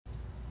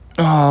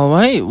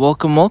Alright,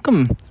 welcome.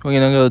 We're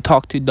gonna go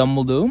talk to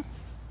Dumbledore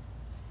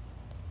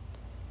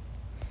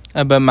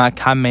about my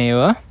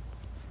chimera.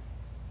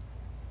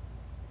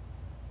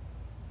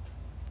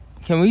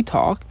 Can we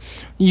talk?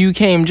 You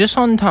came just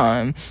on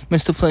time.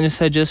 Mr. Flint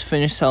had just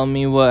finished telling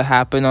me what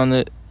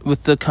happened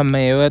with the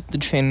chimera at the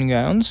training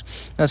grounds.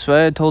 That's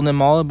right, I told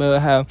him all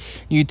about how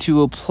you two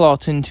were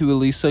plotting to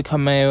release the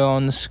chimera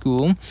on the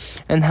school,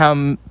 and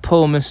how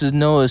poor Mrs.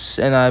 Norris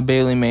and I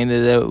barely made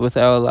it out with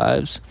our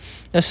lives.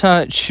 That's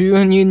not true,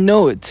 and you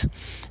know it.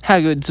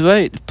 Hagrid's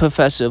right.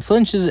 Professor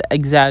Flinch is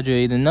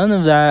exaggerating. None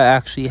of that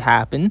actually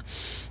happened.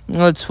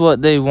 That's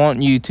what they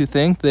want you to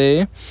think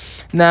there.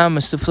 Now,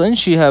 Mr.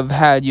 Flinch, you have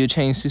had your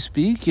chance to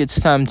speak. It's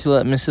time to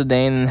let Mr.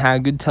 Dane and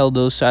Hagrid tell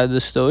those side of the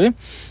story,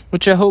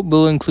 which I hope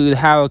will include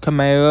how a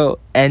chimera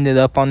ended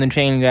up on the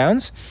training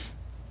grounds.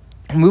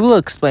 And we will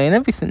explain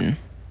everything.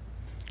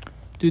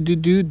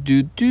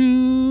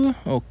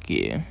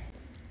 Okay.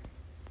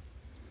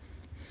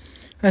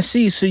 I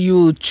see, so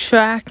you were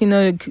tracking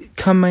a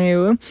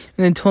chimera,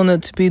 and it turned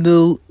out to be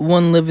the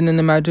one living in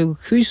the Magical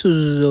Creatures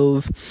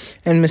Reserve,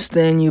 and Miss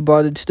Lane, you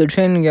brought it to the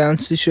training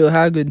grounds to show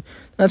Hagrid.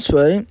 That's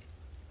right.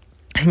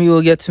 We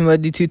were getting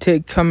ready to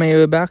take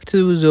chimera back to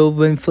the reserve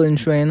when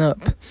Flinch ran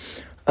up.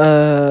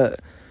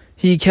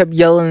 He kept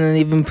yelling and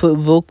even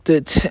provoked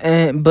it,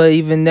 but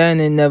even then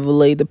it never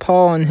laid a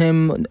paw on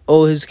him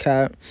or his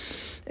cat,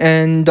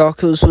 and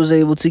Darkos was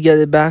able to get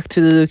it back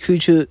to the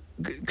creature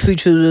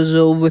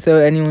reserve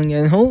without anyone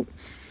getting hurt.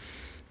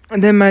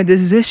 And then my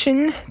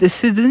decision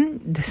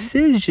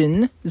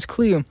is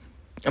clear.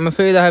 I'm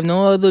afraid I have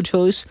no other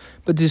choice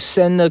but to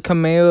send the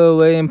chimera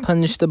away and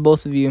punish the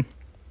both of you.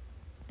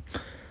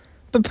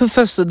 But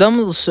Professor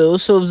Dumbledore,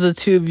 so if the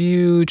two of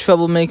you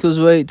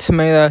troublemakers wait to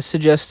make I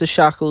suggest the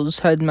shackles,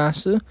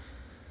 headmaster.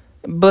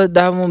 But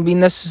that won't be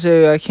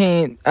necessary. I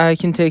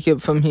can take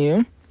it from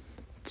here.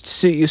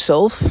 Suit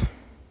yourself.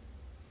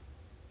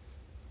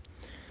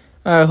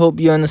 I hope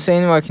you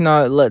understand why I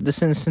cannot let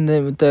this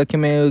incident with the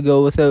chimera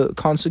go without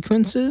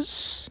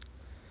consequences.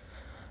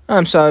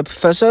 I'm sorry,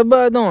 Professor, but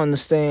I don't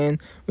understand.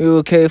 We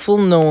were careful,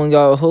 no one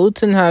got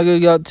hurt, and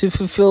Hagrid got to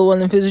fulfill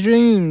one of his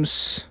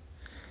dreams.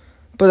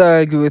 But I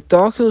agree with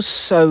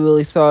Darkos. I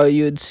really thought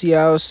you would see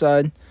our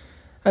side.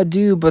 I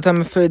do, but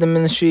I'm afraid the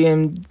Ministry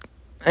and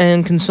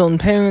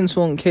concerned parents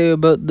won't care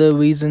about the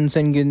reasons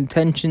and good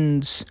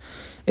intentions.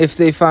 If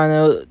they find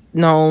out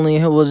not only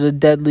was a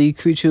deadly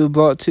creature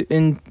brought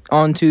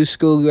onto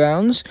school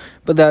grounds,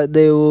 but that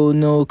there were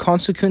no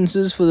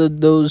consequences for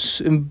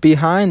those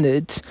behind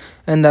it,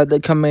 and that the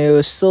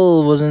chimera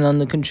still wasn't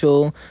under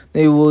control,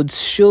 they would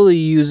surely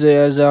use it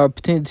as an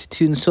opportunity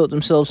to insert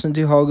themselves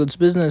into Hogwarts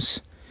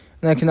business.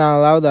 And I cannot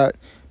allow that.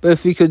 But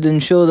if we could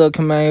ensure that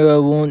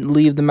chimera won't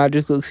leave the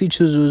Magical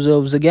Creatures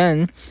Reserves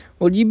again,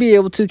 would you be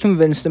able to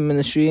convince the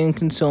Ministry and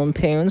concerned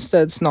parents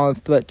that it's not a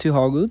threat to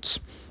Hogwarts?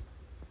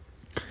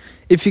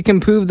 If you can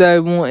prove that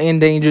it won't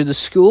endanger the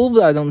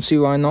school, I don't see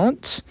why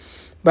not.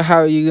 But how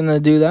are you going to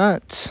do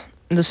that?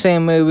 The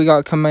same way we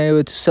got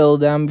chimera to settle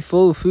down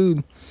before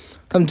food.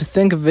 Come to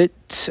think of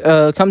it,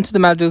 come to the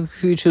Magical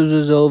Creatures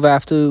Reserve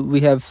after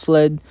we have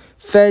fed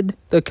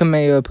the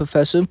chimera,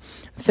 Professor.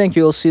 I think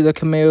you'll see the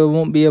chimera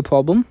won't be a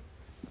problem.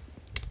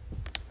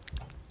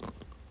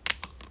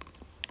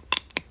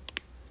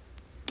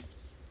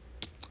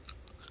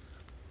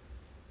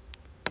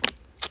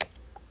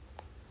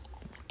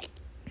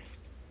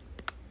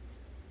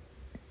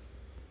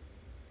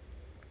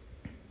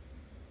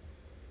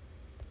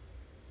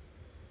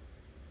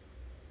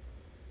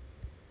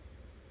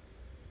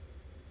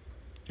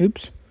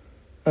 Oops.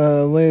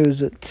 Where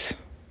is it?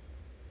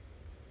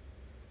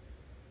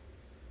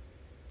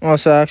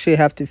 Also, I actually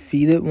have to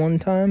feed it one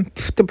time.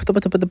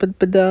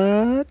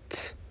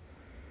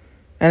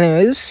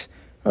 Anyways,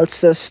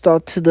 let's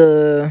start to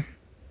the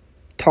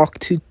talk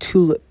to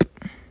Tulip.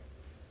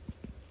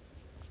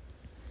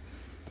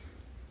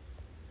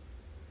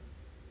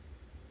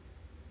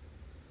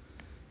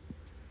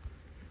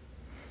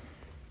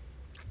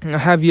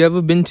 Have you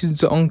ever been to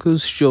the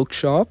Uncle's joke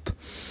shop?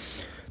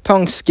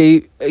 Tonks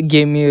gave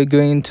me a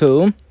green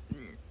tool.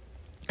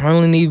 I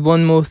only need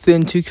one more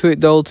thing to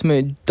create the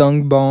ultimate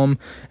dung bomb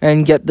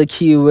and get the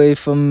key away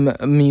from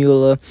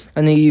Merula.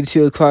 I need you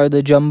to acquire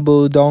the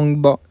jumbo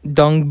dung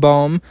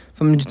bomb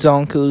from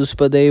Zonkers,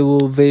 but they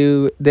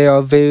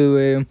are very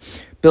rare.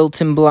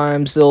 Built-in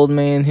Blimes, the old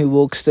man who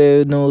works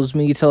there, knows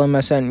me. Tell him I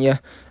sent you.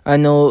 I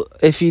know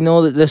if you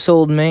know that this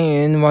old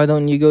man, why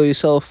don't you go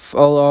yourself?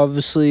 I'll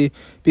obviously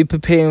be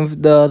preparing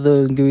the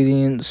other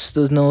ingredients.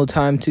 There's no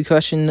time to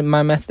question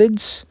my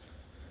methods.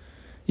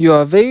 You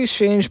are a very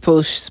strange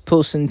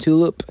person,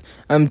 Tulip.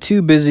 I'm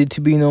too busy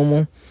to be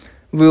normal.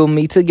 We'll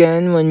meet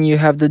again when you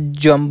have the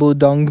jumbo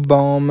dung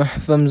bomb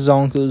from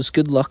Zonkers.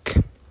 Good luck.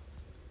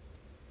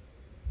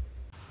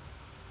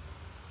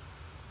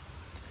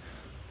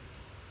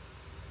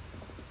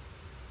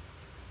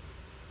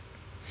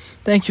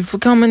 Thank you for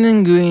coming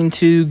and agreeing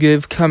to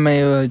give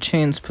Chimera a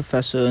chance,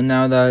 Professor.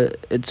 Now that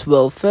it's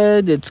well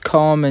fed, it's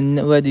calm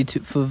and ready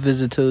for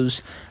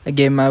visitors. I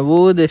gave my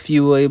word if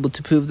you were able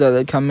to prove that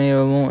the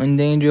Chimera won't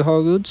endanger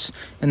Hogwarts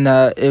and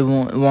that it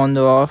won't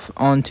wander off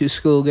onto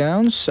school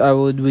grounds, I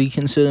would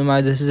reconsider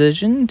my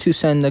decision to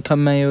send the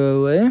Chimera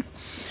away.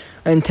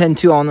 I intend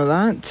to honor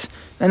that,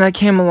 and I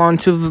came along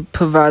to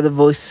provide a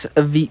voice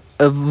of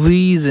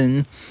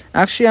reason.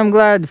 Actually, I'm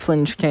glad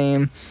Flinch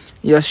came.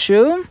 Yes,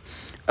 sure.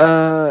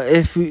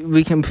 If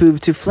we can prove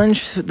to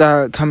Flinch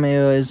that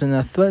Chimera isn't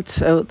a threat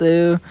out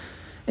there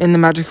in the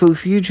Magical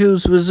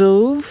Creatures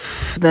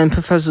Reserve, then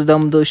Professor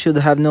Dumbledore should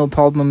have no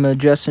problem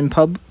addressing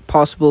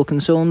possible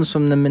concerns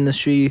from the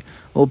Ministry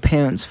or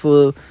parents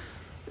for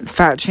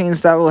fat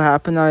change that will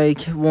happen. I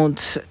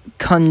won't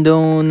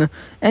condone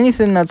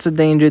anything that's a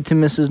danger to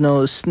Mrs.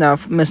 Norris. Now,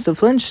 Mr.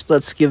 Flinch,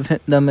 let's give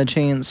them a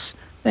chance.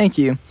 Thank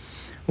you.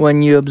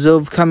 When you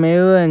observe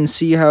Chimera and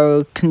see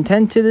how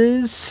content it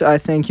is, I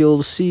think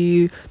you'll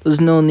see there's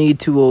no need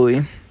to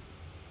worry.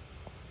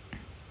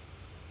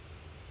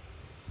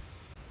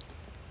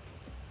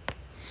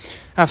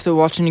 After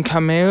watching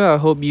Chimera, I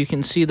hope you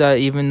can see that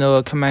even though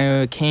a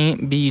Chimera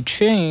can't be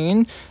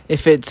trained,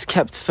 if it's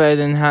kept fed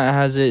and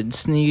has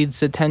its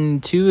needs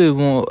attended to, it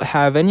won't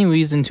have any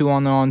reason to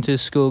wander onto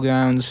school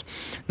grounds.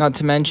 Not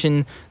to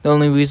mention, the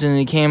only reason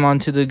it came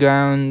onto the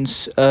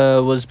grounds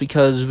was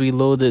because we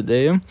loaded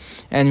there,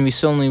 and we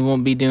certainly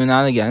won't be doing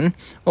that again.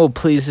 Oh,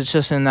 please, it's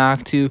just an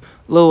act to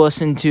lure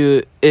us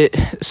into it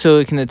so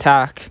it can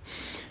attack.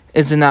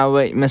 Isn't that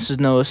right, Mrs.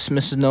 Norris?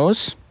 Mrs.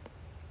 Norris?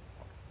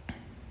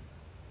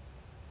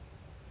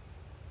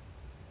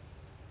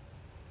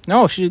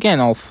 No, she's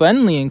getting all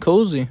friendly and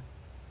cozy.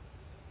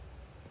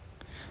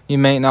 You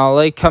may not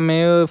like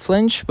Chimera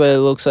Flinch, but it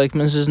looks like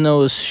Mrs.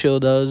 Norris sure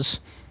does.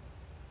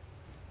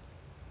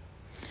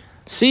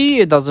 See,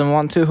 it doesn't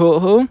want to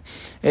hurt her.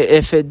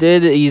 If it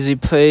did, easy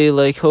prey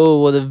like her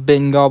would have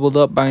been gobbled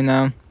up by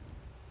now.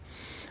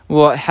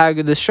 What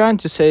Hagrid is trying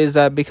to say is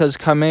that because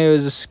Chimera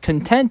is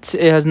content,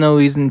 it has no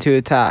reason to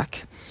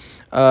attack.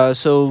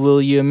 So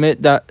will you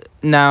admit that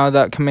now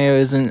that Chimera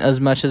isn't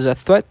as much as a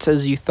threat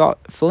as you thought,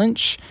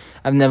 Flinch?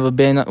 I've never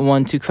been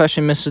one to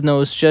question Mrs.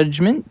 Norris'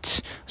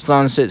 judgment. As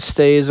long as it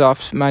stays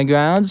off my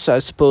grounds, I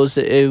suppose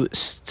that it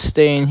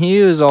staying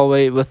here is all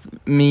right with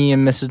me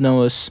and Mrs.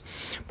 Norris.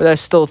 But I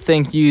still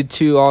think you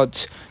two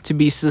ought to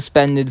be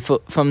suspended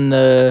from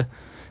the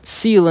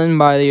ceiling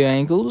by your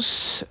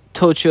ankles.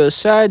 Torture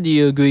aside, do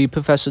you agree,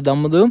 Professor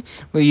Dumbledore?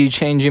 Will you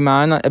change your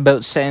mind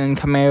about sending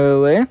Chimera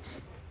away?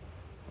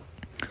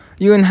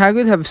 You and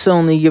Hagrid have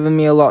certainly given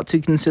me a lot to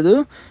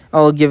consider.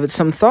 I'll give it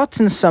some thought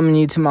and summon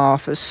you to my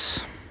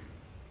office.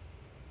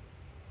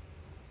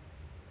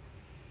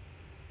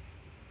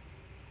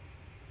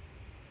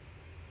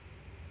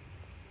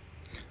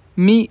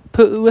 Meet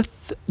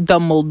with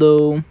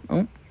Dumbledore.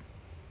 Oh.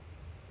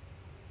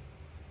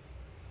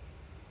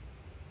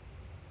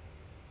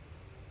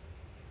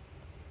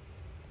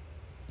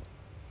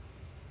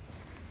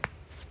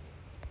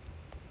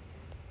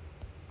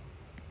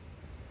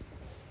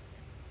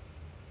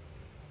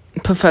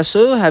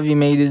 Professor, have you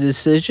made a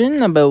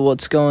decision about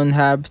what's going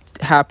to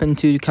happen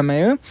to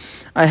Chimera?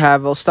 I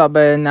have. I'll start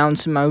by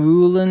announcing my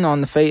ruling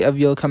on the fate of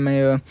your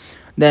Chimera.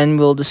 Then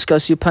we'll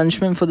discuss your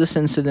punishment for this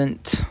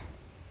incident.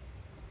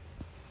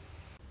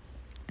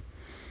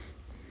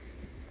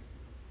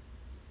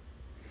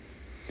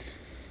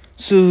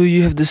 So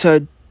you have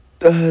decided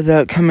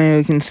that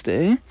Chimera can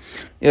stay?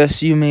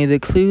 Yes, you made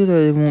it clear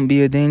that it won't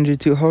be a danger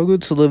to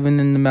Hogwarts living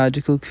in the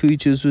Magical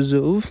Creatures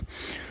Reserve.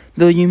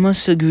 Though you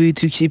must agree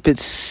to keep it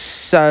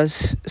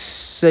satiated.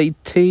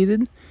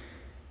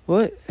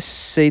 What?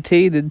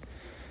 Satiated.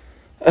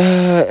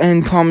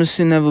 And promise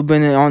to never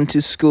bring it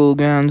onto school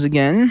grounds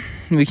again.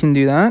 We can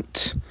do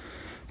that.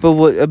 But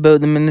what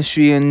about the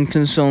Ministry and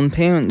concerned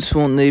parents?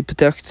 Won't they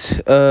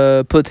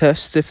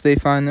protest if they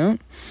find out?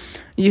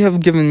 You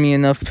have given me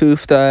enough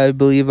proof that I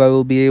believe I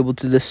will be able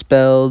to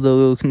dispel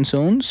their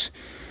concerns.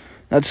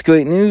 That's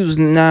great news.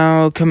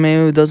 Now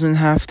Chimera doesn't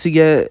have to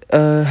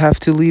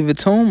leave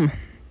its home.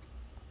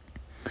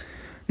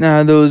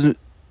 Now those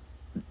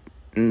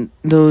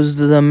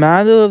the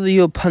matter of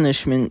your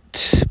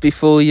punishment.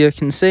 Before you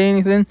can say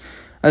anything,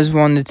 I just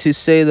wanted to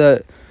say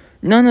that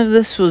none of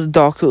this was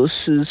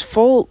Darkos's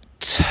fault.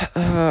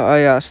 I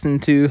asked him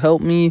to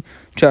help me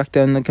track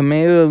down the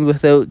Chimera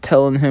without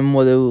telling him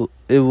what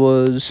it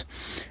was.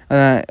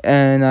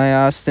 And I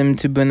asked him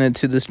to bring it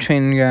to the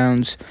training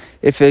grounds.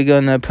 If you're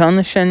gonna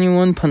punish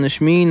anyone, punish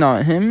me,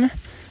 not him.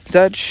 Is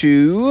that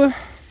true?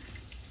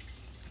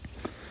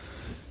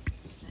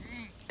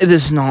 It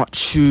is not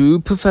true,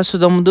 Professor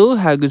Dumbledore.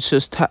 Hagrid's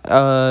just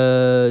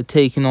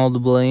taking all the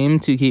blame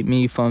to keep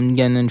me from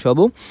getting in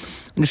trouble.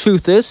 The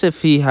truth is,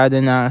 if he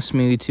hadn't asked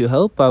me to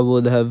help, I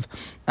would have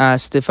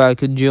asked if I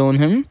could join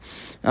him.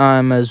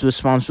 I'm as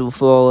responsible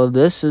for all of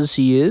this as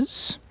he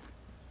is.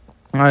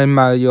 I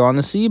admire your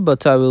honesty,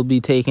 but I will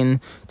be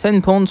taking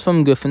 10 points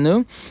from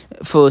Gryffindor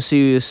for a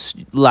serious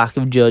lack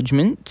of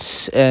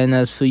judgment. And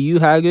as for you,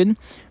 Hagrid,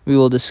 we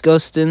will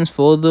discuss things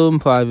further in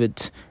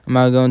private. Am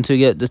I going to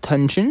get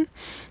detention?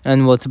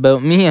 And what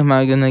about me? Am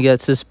I going to get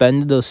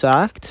suspended or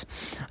sacked?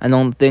 I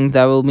don't think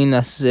that will be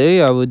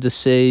necessary. I would just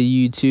say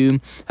you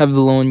two have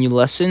learned your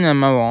lesson.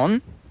 Am I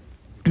wrong?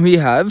 We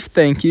have.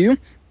 Thank you.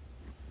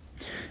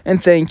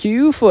 And thank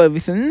you for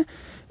everything.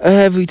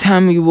 Every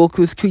time we work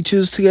with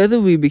creatures together,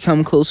 we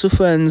become closer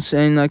friends,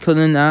 and I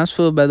couldn't ask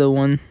for a better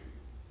one.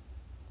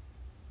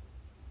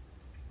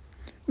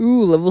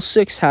 Ooh, level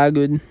 6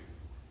 Hagrid.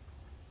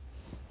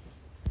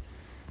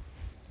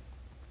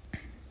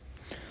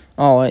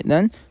 Alright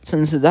then,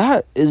 since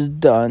that is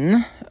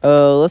done,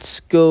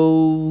 let's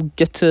go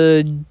get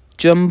a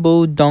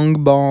Jumbo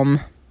Dung Bomb.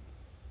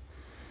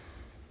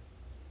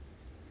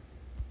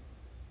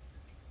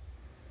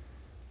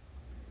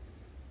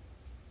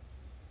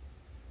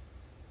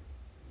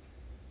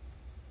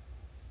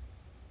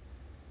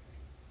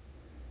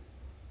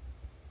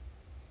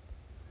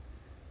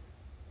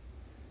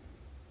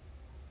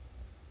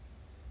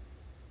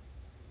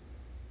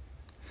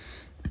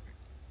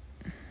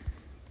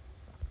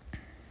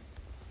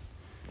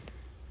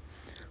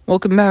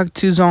 Welcome back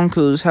to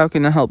Zonkers. How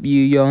can I help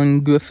you,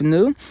 young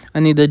Gryffindor? I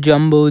need a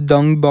Jumbo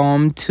Dung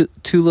Bomb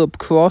Tulip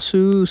Cross.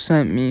 Who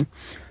sent me?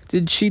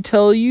 Did she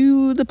tell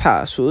you the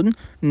password?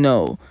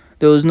 No,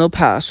 there was no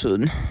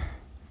password.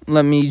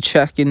 Let me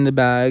check in the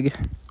bag.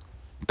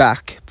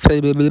 Back.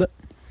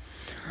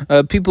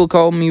 People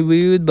call me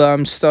weird, but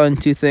I'm starting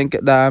to think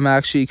that I'm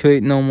actually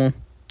quite normal.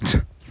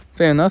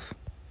 Fair enough.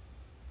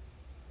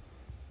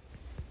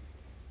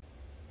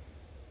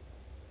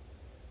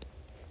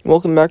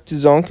 Welcome back to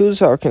Zonkers.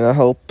 How can I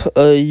help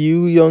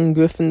you, young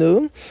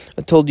Gryffindor?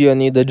 I told you I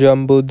need a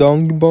Jumbo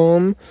Dung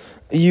Bomb.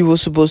 You were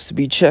supposed to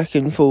be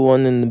checking for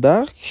one in the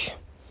back.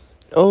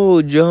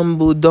 Oh,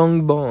 Jumbo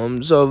Dung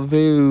Bombs are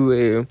very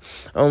rare.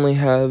 I only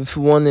have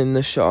one in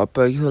the shop.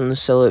 I couldn't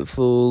sell it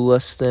for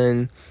less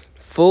than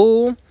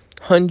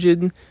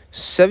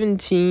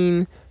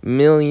 417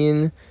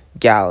 million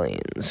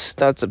galleons.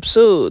 That's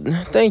absurd.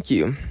 Thank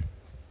you.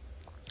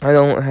 I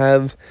don't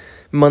have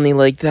money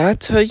like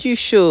that. Are you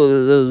sure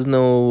that there's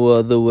no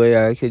other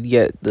way I could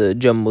get the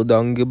Jumbo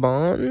Dung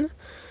Bomb?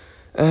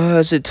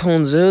 As it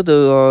turns out,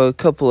 there are a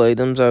couple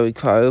items I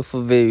require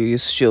for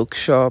various joke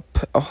shop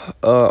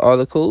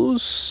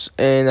articles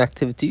and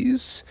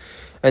activities.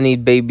 I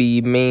need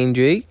baby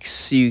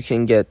mandrakes. You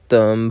can get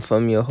them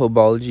from your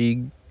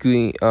herbology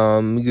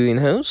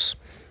greenhouse.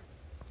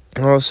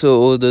 I also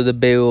ordered a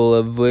barrel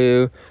of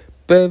rare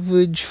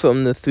beverage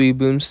from the Three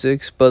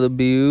Broomsticks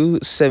Butterbeer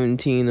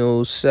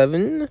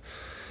 1707.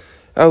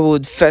 I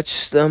would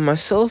fetch them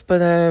myself, but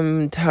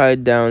I'm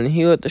tied down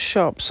here at the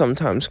shop,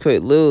 sometimes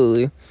quite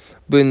literally.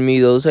 Bring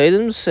me those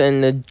items,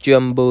 and the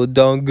Jumbo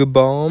Dung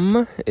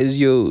Bomb is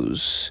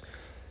yours.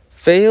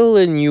 Fail,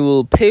 and you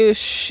will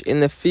perish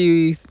in a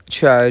fiery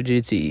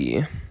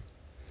tragedy.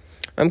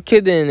 I'm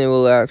kidding, it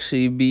will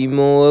actually be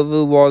more of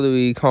a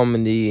watery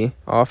comedy.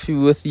 Off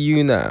with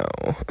you now.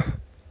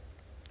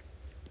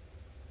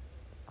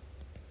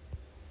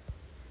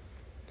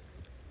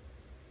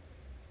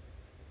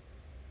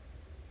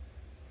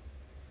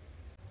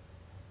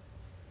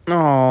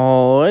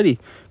 Alrighty.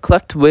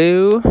 Collect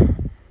where?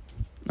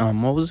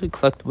 What was it?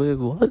 Collect where?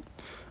 What?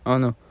 Oh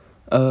no.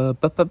 That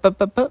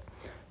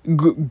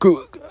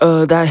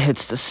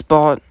hits the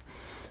spot.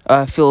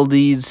 I feel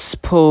these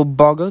poor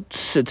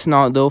boggarts. It's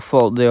not their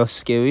fault they are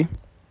scary.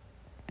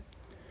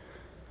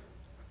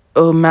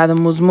 Oh,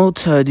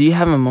 Mademoiselle, do you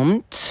have a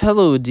moment?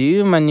 Hello,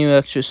 dear. My new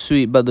extra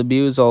sweet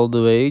butterbeer is all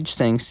the rage,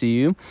 thanks to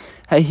you.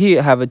 I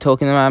have a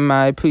token of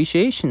my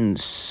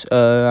appreciations.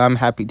 I'm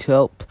happy to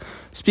help.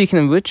 Speaking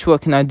of which,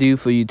 what can I do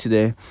for you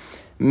today?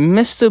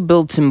 Mr.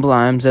 Bilton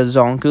Blimes at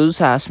Zonkers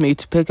asked me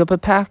to pick up a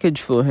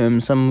package for him,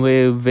 some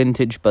rare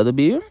vintage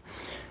butterbeer.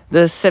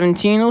 The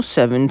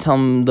 1707 tell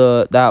him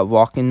that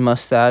walking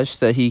mustache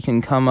that he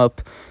can come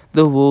up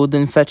the road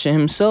and fetch it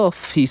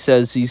himself. He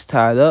says he's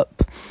tied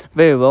up.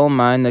 Very well,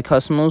 mind the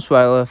customers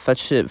while I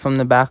fetch it from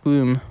the back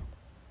room.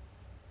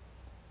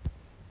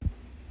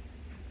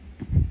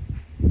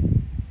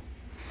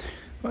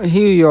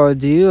 Here you are,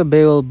 dear, a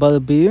barrel of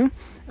butterbeer.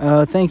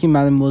 Thank you,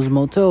 Mademoiselle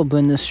Motel.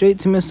 Bring this straight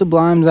to Mr.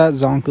 Blimes at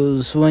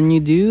Zonkers. When you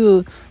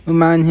do,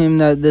 remind him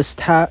that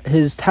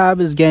his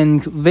tab is getting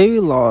very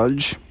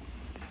large.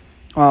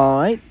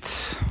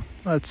 Alright,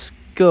 let's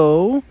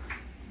go.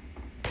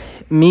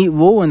 Meet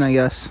Rowan, I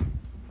guess.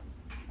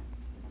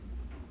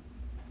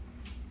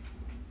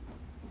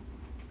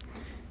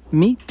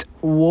 Meet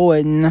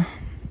Rowan.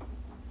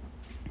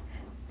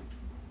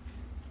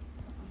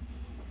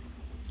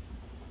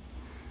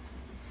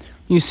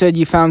 You said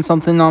you found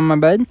something on my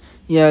bed?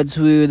 Yeah, it's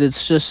weird.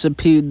 It's just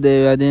appeared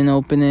there. I didn't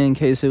open it in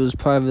case it was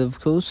private,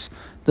 of course.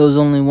 There was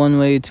only one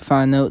way to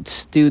find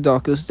out. Dear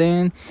Dr.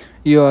 Stan,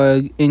 you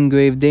are in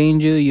grave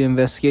danger. Your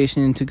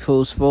investigation into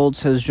Coast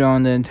Vaults has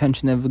drawn the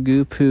attention of a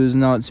group who is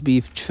not to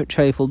be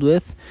trifled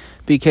with.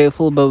 Be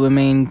careful, but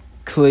remain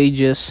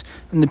courageous.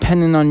 I'm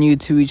depending on you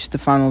to reach the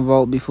final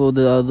vault before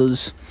the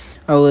others.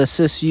 I will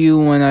assist you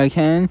when I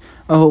can.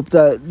 I hope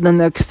that the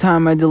next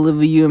time I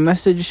deliver you a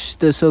message,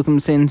 the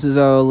circumstances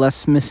are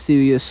less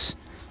mysterious.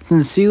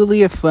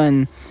 Sincerely, a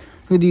friend.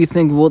 Who do you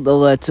think wrote the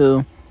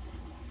letter?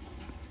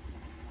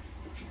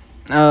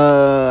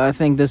 I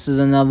think this is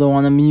another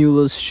one of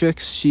Merula's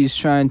tricks. She's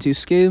trying to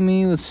scare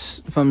me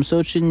from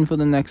searching for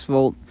the next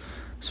vault.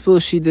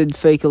 Suppose she did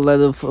fake a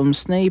letter from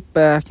Snape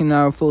back in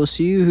our first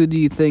year. Who do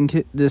you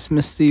think this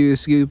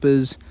mysterious group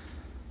is?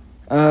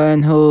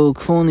 And her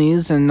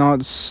cronies, and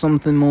not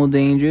something more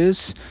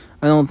dangerous.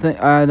 I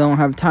don't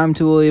have time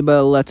to worry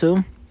about a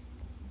letter.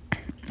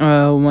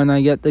 When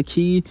I get the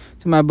key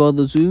to my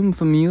brother's room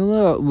from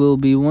Merula, we'll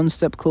be one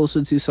step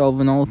closer to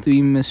solving all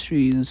three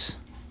mysteries.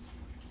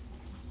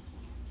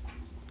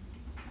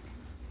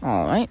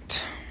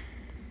 Alright.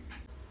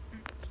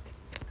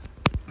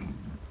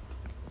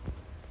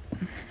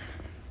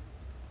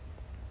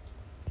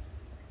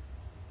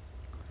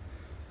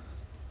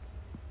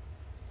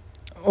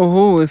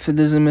 Oh, if it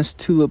isn't Miss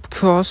Tulip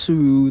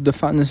Crossrood, the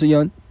finest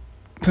young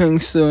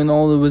prankster in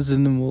all the wizards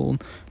in the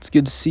world. It's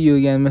good to see you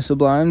again, Mr.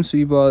 Blimes.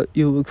 We brought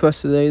your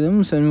requested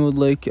items and would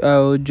like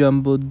our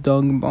jumbo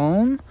dung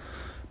bomb.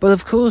 But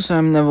of course,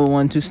 I'm never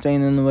one to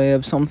stand in the way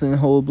of something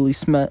horribly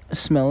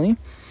smelly.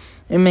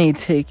 It may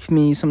take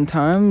me some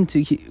time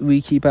to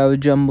keep our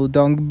jumbo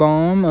dung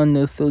bomb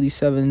under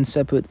 37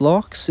 separate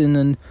locks in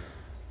an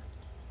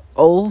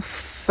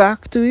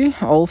olfactory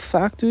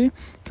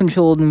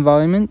controlled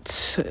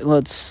environment.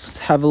 Let's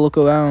have a look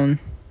around.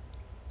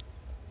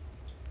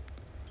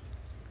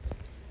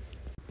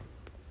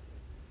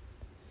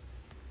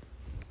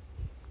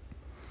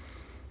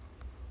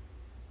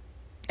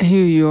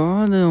 Here you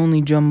are, the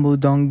only jumbo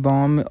dung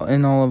bomb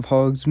in all of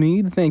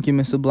Hogsmeade. Thank you,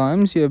 Mr.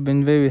 Blimes. You have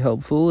been very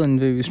helpful and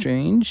very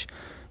strange.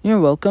 You're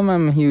welcome.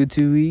 I'm here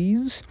to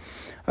ease.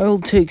 I will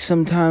take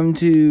some time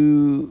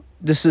to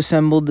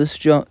disassemble this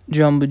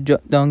jumbo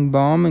dung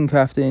bomb and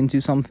craft it into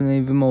something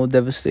even more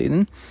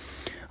devastating.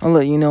 I'll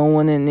let you know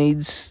when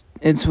it's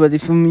ready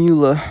for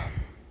Merula.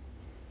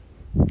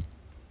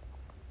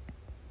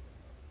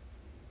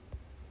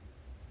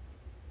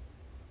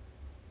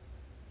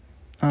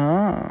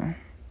 Ah.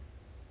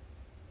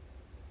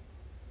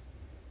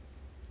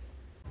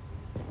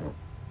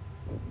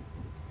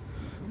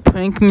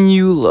 Prank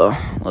Merula.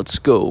 Let's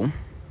go.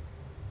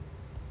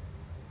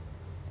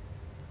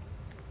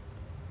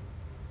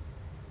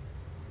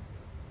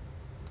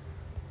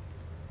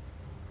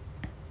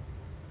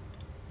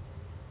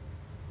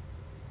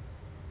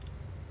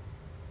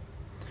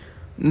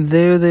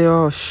 There they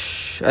are.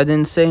 Shh. I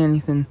didn't say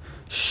anything.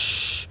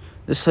 Shh.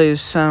 The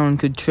slightest sound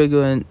could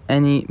trigger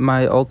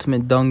my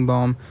ultimate dung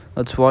bomb.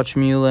 Let's watch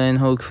Merula and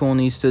her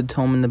cronies to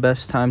determine the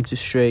best time to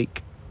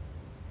strike.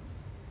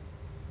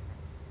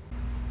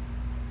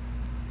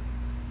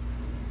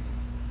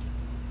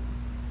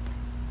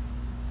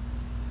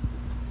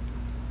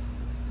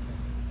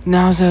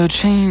 Now's our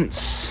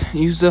chance.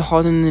 Use the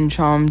hardened and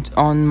charmed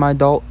on my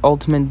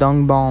ultimate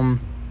dung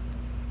bomb.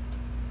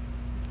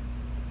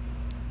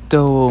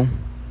 Though.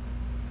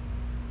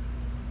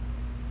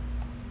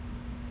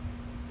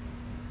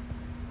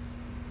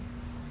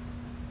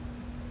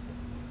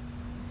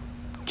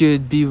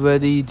 Good, be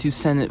ready to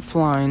send it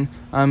flying.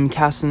 I'm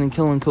casting the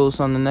killing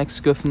curse on the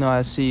next Gryffindor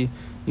I see.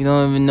 You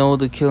don't even know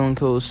the killing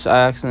curse.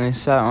 I accidentally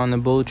sat on a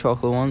bowl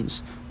chocolate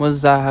once. What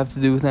does that have to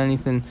do with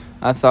anything?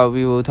 I thought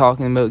we were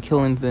talking about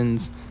killing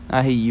things.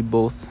 I hate you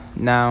both.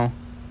 Now.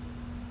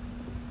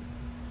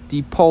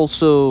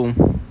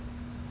 Depulso.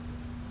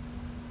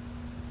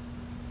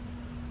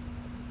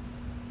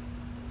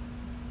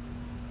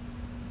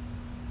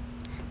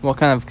 What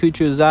kind of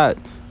creature is that?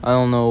 I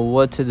don't know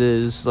what it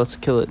is. Let's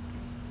kill it.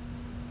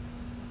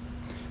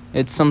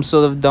 It's some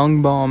sort of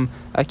dung bomb.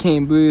 I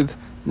can't breathe.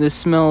 This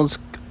smells...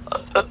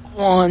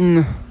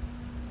 one.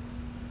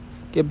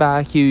 Get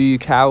back here, you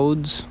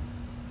cowards.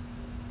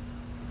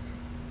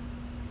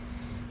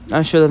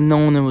 I should have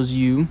known it was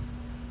you.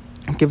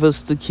 Give us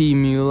the key,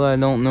 Merula. I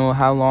don't know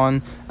how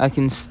long I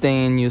can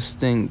stand your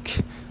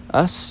stink.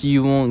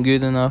 You weren't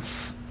good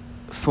enough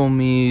for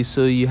me,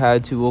 so you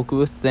had to work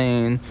with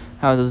Thane.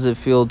 How does it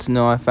feel to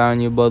know I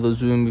found your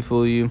brother's room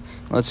before you?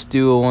 Let's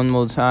do it one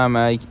more time.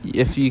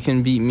 If you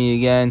can beat me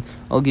again,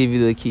 I'll give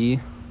you the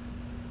key.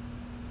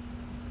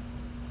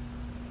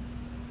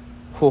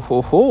 Ho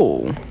ho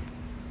ho.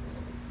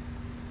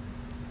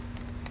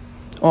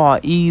 Aw,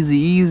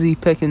 easy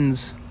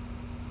pickings.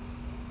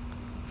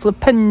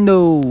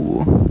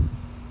 Flipendo.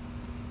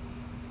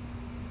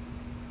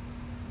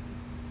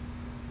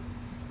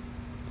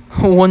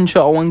 One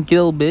shot, one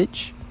kill,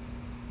 bitch.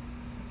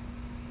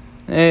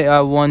 Hey,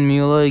 I won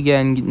Merula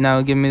again.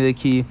 Now give me the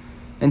key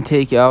and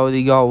take it. I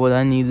already got what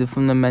I needed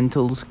from the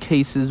mental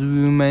cases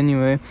room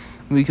anyway.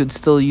 We could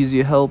still use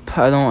your help.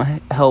 I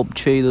don't help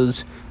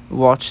traitors.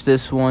 Watch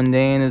this one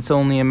day, and it's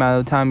only a matter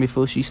of time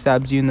before she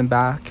stabs you in the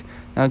back.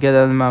 Now get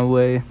out of my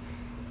way.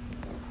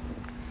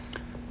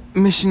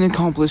 Mission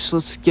accomplished.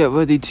 Let's get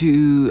ready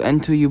to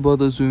enter your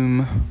brother's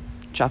room.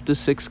 Chapter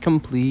 6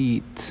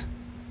 complete.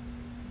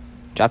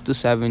 Chapter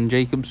 7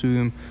 Jacob's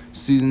Room.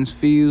 Students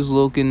fears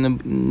look in the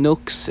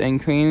nooks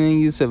and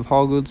crannies of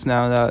Hogwarts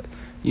now that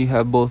you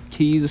have both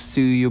keys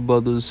to your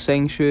brother's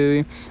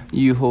sanctuary.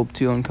 You hope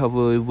to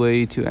uncover a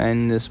way to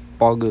end this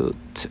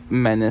boggart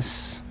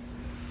menace.